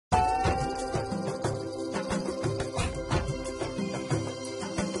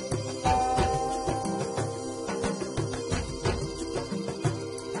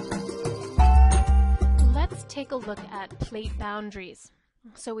take a look at plate boundaries.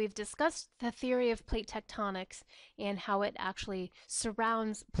 So we've discussed the theory of plate tectonics and how it actually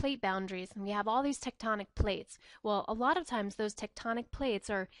surrounds plate boundaries, and we have all these tectonic plates. Well, a lot of times those tectonic plates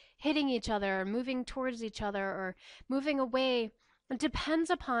are hitting each other or moving towards each other or moving away. It depends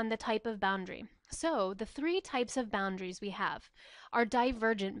upon the type of boundary. So the three types of boundaries we have are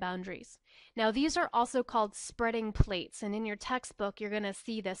divergent boundaries. Now these are also called spreading plates, and in your textbook you're going to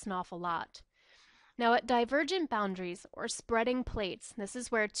see this an awful lot. Now at divergent boundaries or spreading plates, this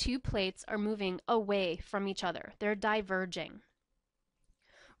is where two plates are moving away from each other. They're diverging.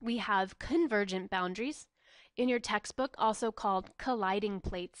 We have convergent boundaries, in your textbook also called colliding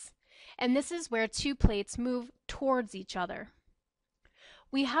plates, and this is where two plates move towards each other.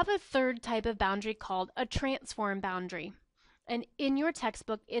 We have a third type of boundary called a transform boundary, and in your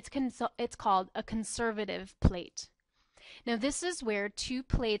textbook it's called a conservative plate. Now this is where two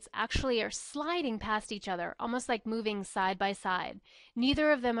plates actually are sliding past each other, almost like moving side by side.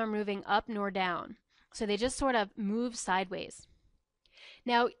 Neither of them are moving up nor down, so they just sort of move sideways.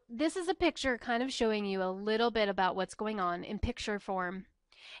 Now this is a picture kind of showing you a little bit about what's going on in picture form.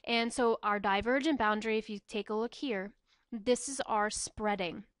 And so our divergent boundary, if you take a look here, this is our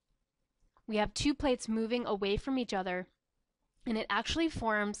spreading. We have two plates moving away from each other, and it actually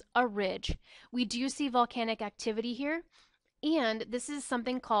forms a ridge. We do see volcanic activity here, and this is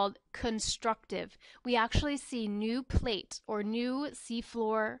something called constructive. We actually see new plate or new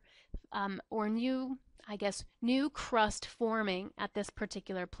seafloor or new crust forming at this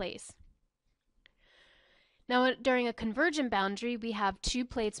particular place. Now during a convergent boundary, we have two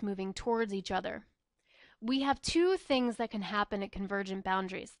plates moving towards each other. We have two things that can happen at convergent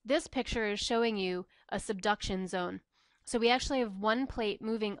boundaries. This picture is showing you a subduction zone. So we actually have one plate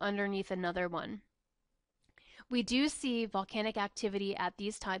moving underneath another one. We do see volcanic activity at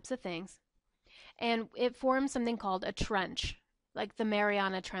these types of things, and it forms something called a trench, like the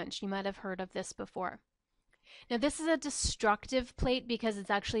Mariana Trench. You might have heard of this before. Now this is a destructive plate because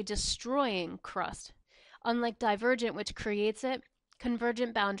it's actually destroying crust. Unlike divergent, which creates it,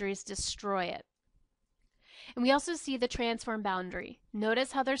 convergent boundaries destroy it. And we also see the transform boundary.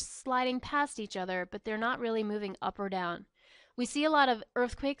 Notice how they're sliding past each other, but they're not really moving up or down. We see a lot of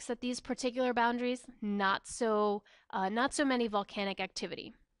earthquakes at these particular boundaries, not so many volcanic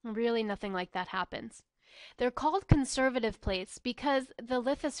activity. Really nothing like that happens. They're called conservative plates because the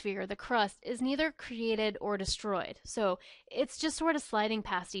lithosphere, the crust, is neither created or destroyed. So it's just sort of sliding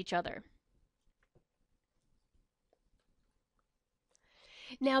past each other.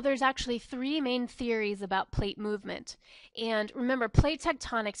 Now there's actually three main theories about plate movement. And remember, plate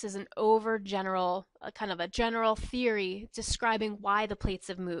tectonics is an kind of a general theory describing why the plates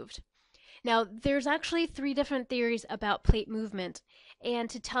have moved. Now there's actually three different theories about plate movement. And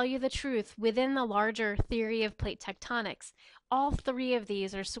to tell you the truth, within the larger theory of plate tectonics, all three of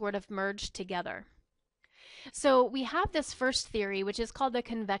these are sort of merged together. So we have this first theory, which is called the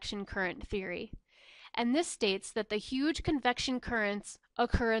convection current theory. And this states that the huge convection currents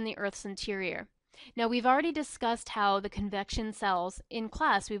occur in the Earth's interior. Now we've already discussed how the convection cells, in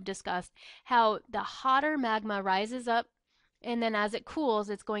class we've discussed how the hotter magma rises up, and then as it cools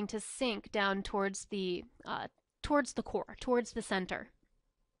it's going to sink down towards the core, towards the center.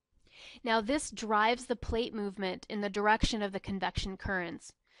 Now this drives the plate movement in the direction of the convection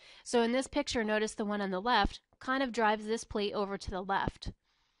currents. So in this picture, notice the one on the left kind of drives this plate over to the left,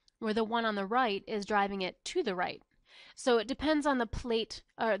 where the one on the right is driving it to the right. So it depends on the plate,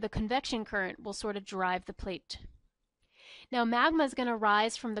 or the convection current will sort of drive the plate. Now magma is going to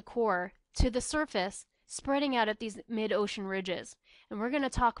rise from the core to the surface, spreading out at these mid-ocean ridges. And we're going to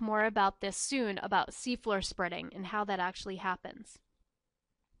talk more about this soon, about seafloor spreading and how that actually happens.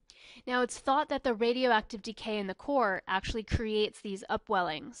 Now it's thought that the radioactive decay in the core actually creates these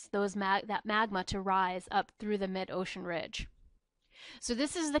upwellings, that magma to rise up through the mid-ocean ridge. So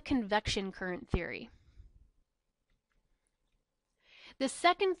this is the convection current theory. The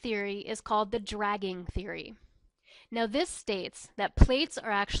second theory is called the dragging theory. Now this states that plates are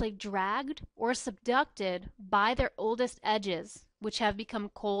actually dragged or subducted by their oldest edges, which have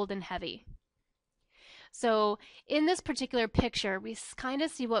become cold and heavy. So in this particular picture, we kind of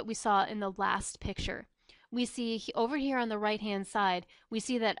see what we saw in the last picture. We see over here on the right-hand side, we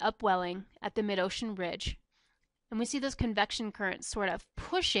see that upwelling at the mid-ocean ridge. And we see those convection currents sort of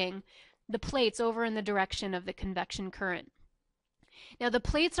pushing the plates over in the direction of the convection current. Now the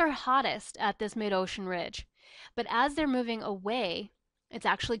plates are hottest at this mid-ocean ridge, but as they're moving away, it's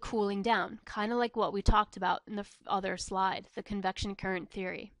actually cooling down, kind of like what we talked about in the other slide, the convection current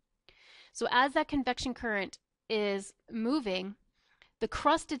theory. So as that convection current is moving, the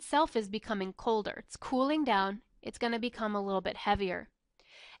crust itself is becoming colder. It's cooling down. It's going to become a little bit heavier.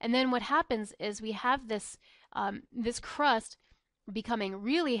 And then what happens is we have this crust becoming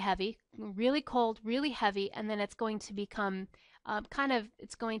really heavy, really cold, really heavy, and then it's going to become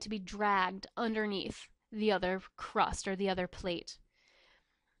it's going to be dragged underneath the other crust or the other plate.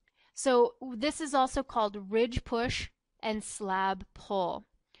 So this is also called ridge push and slab pull.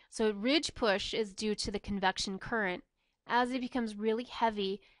 So ridge push is due to the convection current. As it becomes really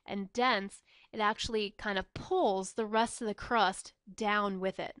heavy and dense, it actually kind of pulls the rest of the crust down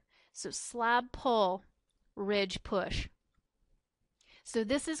with it. So slab pull, ridge push. So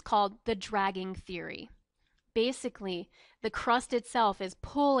this is called the dragging theory. Basically, the crust itself is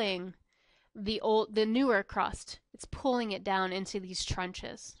pulling the newer crust. It's pulling it down into these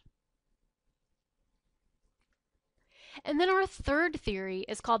trenches. And then our third theory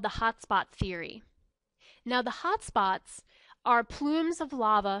is called the hotspot theory. Now the hotspots are plumes of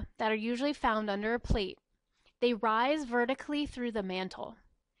lava that are usually found under a plate. They rise vertically through the mantle.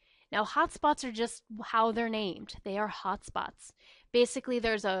 Now hotspots are just how they're named. They are hotspots. Basically,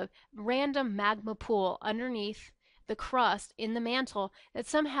 there's a random magma pool underneath the crust in the mantle that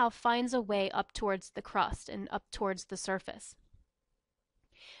somehow finds a way up towards the crust and up towards the surface.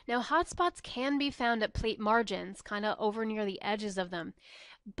 Now hotspots can be found at plate margins, kind of over near the edges of them,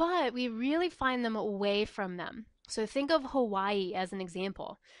 but we really find them away from them. So think of Hawaii as an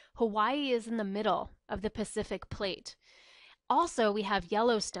example. Hawaii is in the middle of the Pacific plate. Also, we have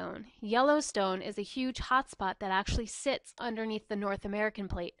Yellowstone. Yellowstone is a huge hotspot that actually sits underneath the North American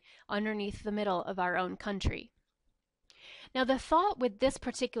plate, underneath the middle of our own country. Now, the thought with this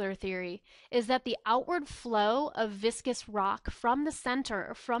particular theory is that the outward flow of viscous rock from the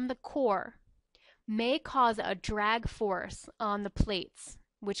center, from the core, may cause a drag force on the plates,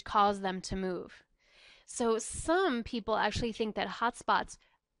 which cause them to move. So some people actually think that hotspots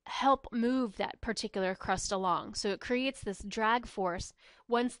help move that particular crust along. So it creates this drag force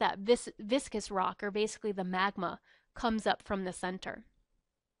once that viscous rock, or basically the magma, comes up from the center.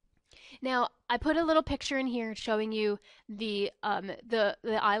 Now, I put a little picture in here showing you the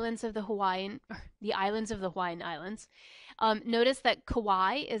islands of the Hawaiian Islands. Notice that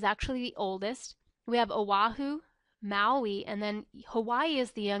Kauai is actually the oldest. We have Oahu, Maui, and then Hawaii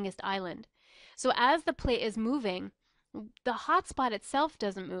is the youngest island. So as the plate is moving, the hotspot itself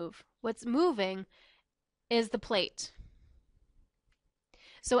doesn't move. What's moving is the plate.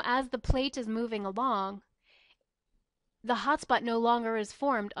 So as the plate is moving along, the hotspot no longer is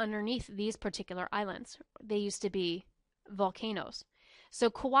formed underneath these particular islands. They used to be volcanoes. So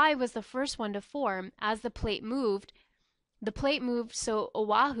Kauai was the first one to form. As the plate moved so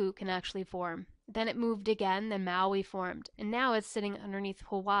Oahu can actually form. Then it moved again, then Maui formed, and now it's sitting underneath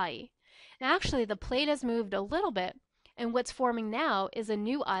Hawaii. And actually, the plate has moved a little bit, and what's forming now is a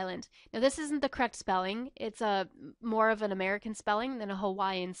new island. Now, this isn't the correct spelling. It's more of an American spelling than a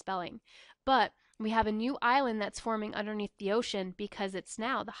Hawaiian spelling. But we have a new island that's forming underneath the ocean because it's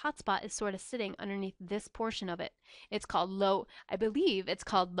now, the hotspot is sort of sitting underneath this portion of it. It's called I believe it's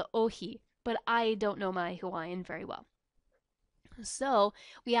called Lo'ohi, but I don't know my Hawaiian very well. So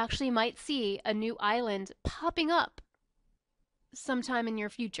we actually might see a new island popping up sometime in your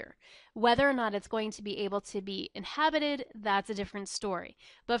future. Whether or not it's going to be able to be inhabited, that's a different story.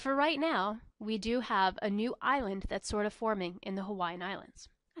 But for right now, we do have a new island that's sort of forming in the Hawaiian Islands.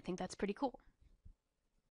 I think that's pretty cool.